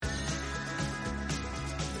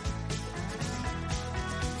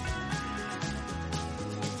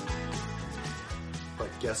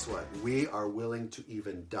guess what? We are willing to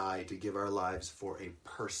even die to give our lives for a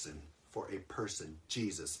person,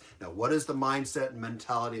 Jesus. Now, what is the mindset and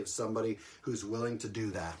mentality of somebody who's willing to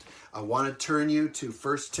do that? I want to turn you to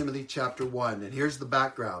 1 Timothy chapter 1, and here's the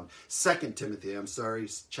background. 2 Timothy,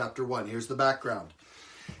 chapter 1. Here's the background.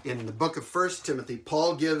 In the book of 1 Timothy,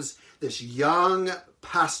 Paul gives this young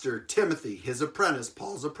pastor, Timothy, his apprentice,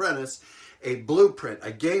 Paul's apprentice, a blueprint,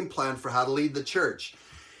 a game plan for how to lead the church.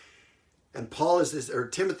 And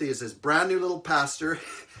Timothy is this brand new little pastor.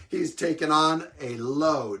 He's taken on a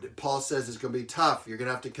load. Paul says it's going to be tough. You're going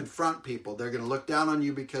to have to confront people. They're going to look down on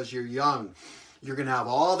you because you're young. You're going to have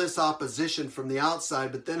all this opposition from the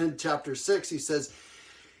outside. But then in chapter 6, he says,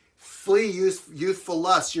 flee youthful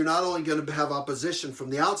lusts. You're not only going to have opposition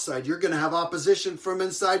from the outside, you're going to have opposition from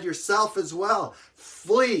inside yourself as well.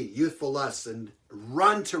 Flee youthful lusts and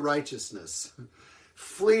run to righteousness.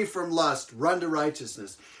 Flee from lust, run to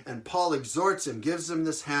righteousness. And Paul exhorts him, gives him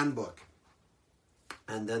this handbook.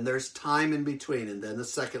 And then there's time in between, and then the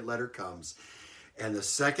second letter comes. And the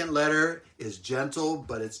second letter is gentle,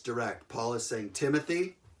 but it's direct. Paul is saying,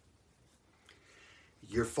 Timothy,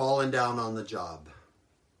 you're falling down on the job.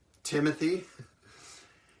 Timothy,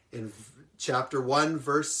 in chapter 1,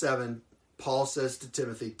 verse 7, Paul says to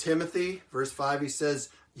Timothy, verse 5, he says,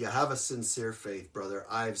 you have a sincere faith, brother.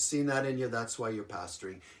 I've seen that in you. That's why you're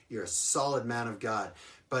pastoring. You're a solid man of God.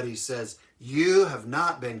 But he says, you have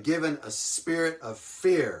not been given a spirit of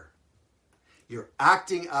fear. You're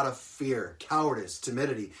acting out of fear, cowardice,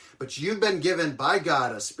 timidity. But you've been given by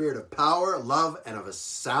God a spirit of power, love, and of a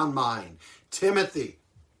sound mind. Timothy,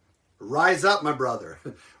 rise up, my brother.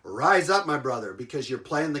 Rise up, my brother, because you're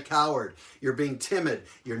playing the coward. You're being timid.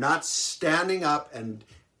 You're not standing up and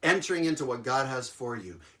entering into what God has for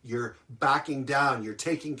you. You're backing down. You're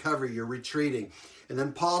taking cover. You're retreating. And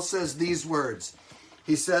then Paul says these words.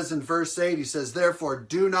 He says in verse 8, he says, therefore,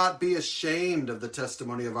 do not be ashamed of the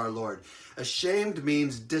testimony of our Lord. Ashamed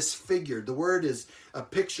means disfigured. The word is a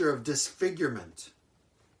picture of disfigurement.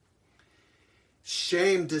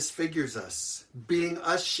 Shame disfigures us. Being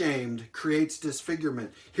ashamed creates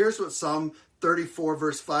disfigurement. Here's what Psalm 34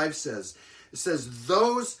 verse 5 says. It says,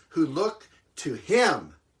 those who look to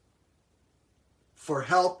him for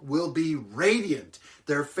help will be radiant.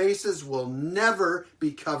 Their faces will never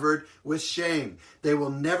be covered with shame. They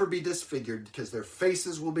will never be disfigured because their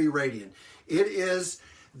faces will be radiant. It is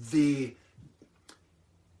the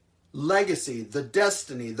legacy, the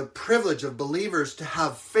destiny, the privilege of believers to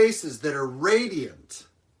have faces that are radiant.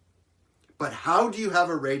 But how do you have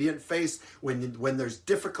a radiant face when there's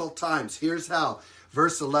difficult times? Here's how.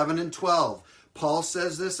 Verse 11 and 12. Paul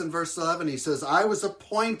says this in verse 11. He says, I was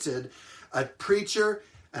appointed a preacher,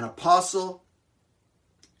 an apostle,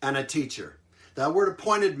 and a teacher. That word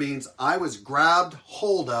appointed means I was grabbed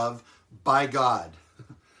hold of by God.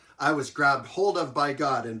 I was grabbed hold of by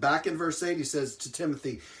God. And back in verse 8, he says to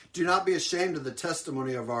Timothy, do not be ashamed of the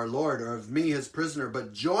testimony of our Lord or of me, his prisoner,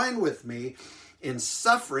 but join with me in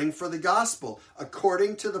suffering for the gospel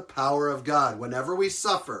according to the power of God. Whenever we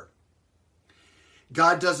suffer,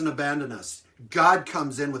 God doesn't abandon us. God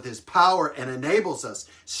comes in with his power and enables us,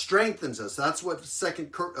 strengthens us. That's what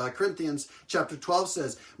 2 Corinthians chapter 12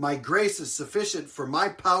 says. My grace is sufficient, for my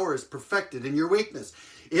power is perfected in your weakness.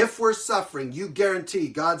 If we're suffering, you guarantee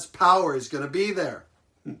God's power is going to be there.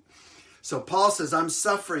 So Paul says, I'm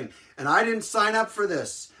suffering, and I didn't sign up for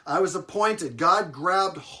this. I was appointed. God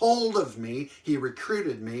grabbed hold of me. He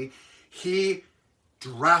recruited me. He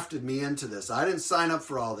drafted me into this. I didn't sign up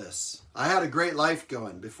for all this. I had a great life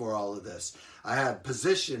going before all of this. I had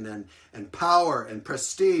position and power and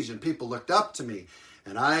prestige, and people looked up to me.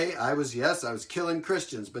 And I was killing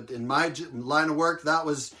Christians, but in my line of work, that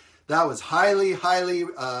was highly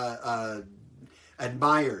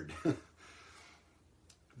admired.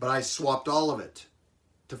 But I swapped all of it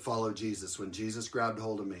to follow Jesus when Jesus grabbed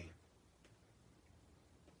hold of me.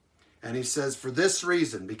 And he says, for this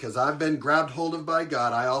reason, because I've been grabbed hold of by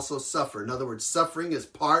God, I also suffer. In other words, suffering is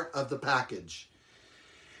part of the package.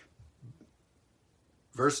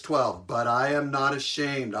 Verse 12, but I am not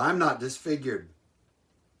ashamed. I'm not disfigured.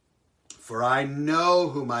 For I know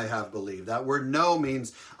whom I have believed. That word know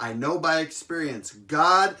means I know by experience.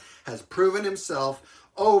 God has proven himself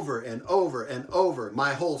over and over and over.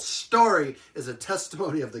 My whole story is a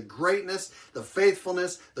testimony of the greatness, the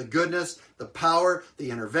faithfulness, the goodness, the power,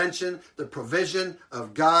 the intervention, the provision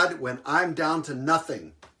of God when I'm down to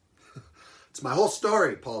nothing. It's my whole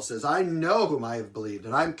story, Paul says. I know whom I have believed,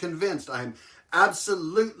 and I'm convinced, I'm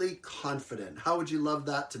absolutely confident. How would you love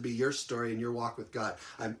that to be your story in your walk with God?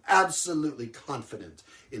 I'm absolutely confident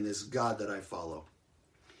in this God that I follow.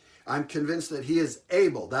 I'm convinced that he is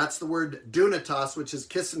able. That's the word dunatos, which is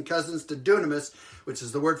kissing cousins to dunamis, which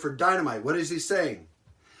is the word for dynamite. What is he saying?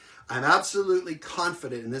 I'm absolutely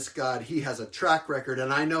confident in this God. He has a track record,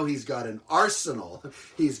 and I know he's got an arsenal.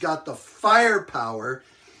 He's got the firepower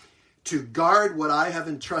to guard what I have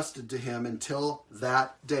entrusted to him until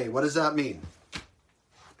that day. What does that mean?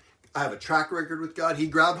 I have a track record with God. He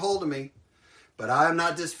grabbed hold of me, but I am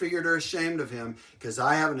not disfigured or ashamed of him because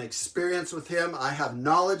I have an experience with him. I have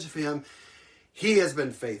knowledge of him. He has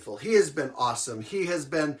been faithful. He has been awesome. He has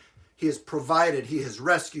provided. He has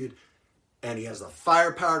rescued. And he has the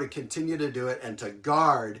firepower to continue to do it and to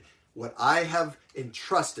guard what I have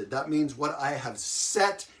entrusted. That means what I have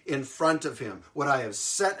set in front of him, what I have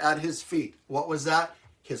set at his feet. What was that?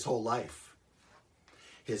 His whole life.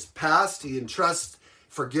 His past, he entrusts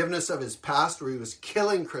forgiveness of his past where he was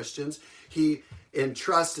killing Christians. He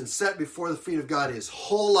entrusts and set before the feet of God his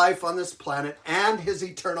whole life on this planet and his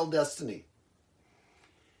eternal destiny.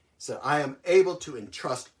 So I am able to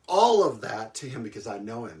entrust all of that to him because I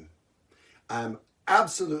know him. I'm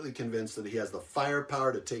absolutely convinced that he has the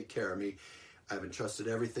firepower to take care of me. I've entrusted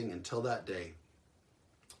everything until that day.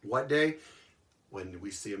 What day? When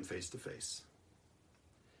we see him face to face.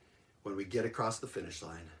 When we get across the finish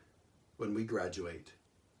line. When we graduate.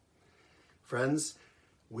 Friends,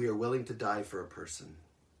 we are willing to die for a person.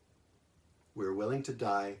 We're willing to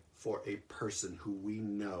die for a person who we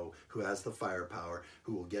know, who has the firepower,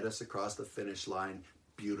 who will get us across the finish line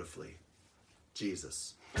beautifully.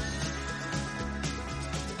 Jesus.